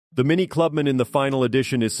The MINI Clubman in the final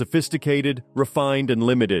edition is sophisticated, refined, and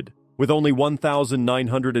limited. With only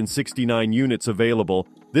 1,969 units available,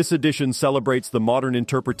 this edition celebrates the modern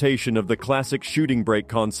interpretation of the classic shooting brake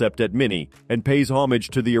concept at MINI and pays homage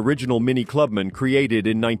to the original MINI Clubman created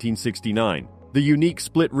in 1969. The unique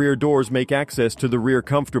split rear doors make access to the rear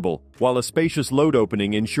comfortable, while a spacious load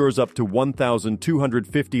opening ensures up to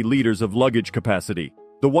 1,250 liters of luggage capacity.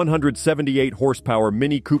 The 178 horsepower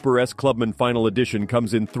Mini Cooper S Clubman Final Edition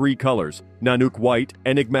comes in three colors: Nanook White,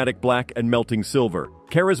 Enigmatic Black, and Melting Silver.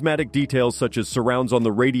 Charismatic details such as surrounds on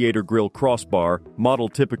the radiator grille crossbar,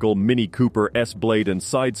 model-typical Mini Cooper S blade, and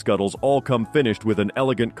side scuttles all come finished with an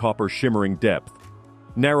elegant copper shimmering depth.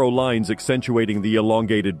 Narrow lines accentuating the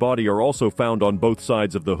elongated body are also found on both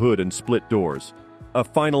sides of the hood and split doors. A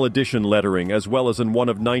Final Edition lettering as well as an one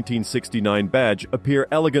of 1969 badge appear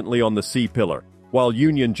elegantly on the C-pillar, while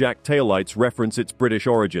Union Jack taillights reference its British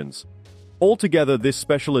origins. Altogether, this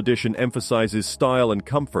special edition emphasizes style and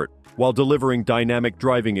comfort while delivering dynamic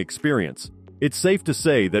driving experience. It's safe to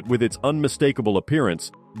say that with its unmistakable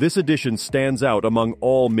appearance, this edition stands out among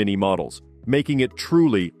all MINI models, making it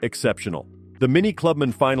truly exceptional. The MINI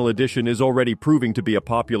Clubman Final Edition is already proving to be a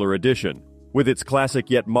popular edition. With its classic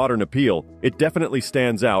yet modern appeal, it definitely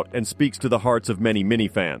stands out and speaks to the hearts of many MINI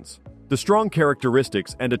fans. The strong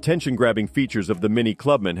characteristics and attention-grabbing features of the MINI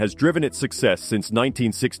Clubman has driven its success since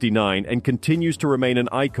 1969 and continues to remain an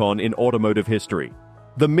icon in automotive history.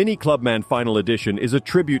 The MINI Clubman Final Edition is a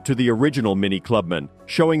tribute to the original MINI Clubman,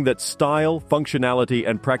 showing that style, functionality,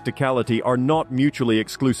 and practicality are not mutually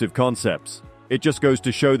exclusive concepts. It just goes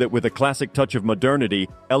to show that with a classic touch of modernity,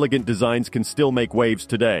 elegant designs can still make waves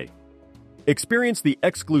today. Experience the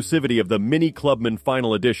exclusivity of the MINI Clubman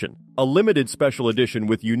Final Edition, a limited special edition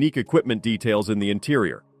with unique equipment details in the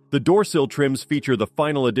interior. The doorsill trims feature the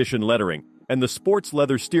Final Edition lettering, and the sports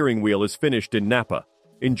leather steering wheel is finished in Napa.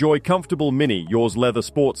 Enjoy comfortable MINI Yours leather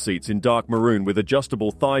sports seats in dark maroon with adjustable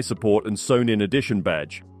thigh support and sewn-in edition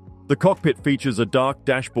badge. The cockpit features a dark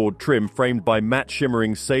dashboard trim framed by matte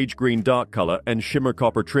shimmering sage green dark color and shimmer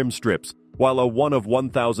copper trim strips, while a 1 of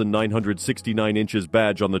 1,969 inches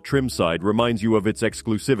badge on the trim side reminds you of its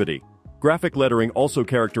exclusivity. Graphic lettering also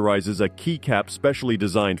characterizes a keycap specially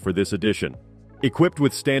designed for this edition. Equipped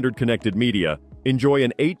with standard connected media, enjoy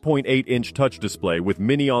an 8.8-inch touch display with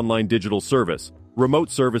MINI online digital service, remote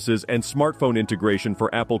services, and smartphone integration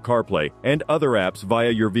for Apple CarPlay and other apps via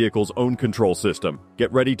your vehicle's own control system.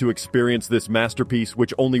 Get ready to experience this masterpiece,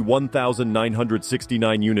 which only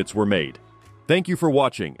 1,969 units were made. Thank you for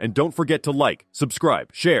watching, and don't forget to like,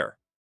 subscribe, share.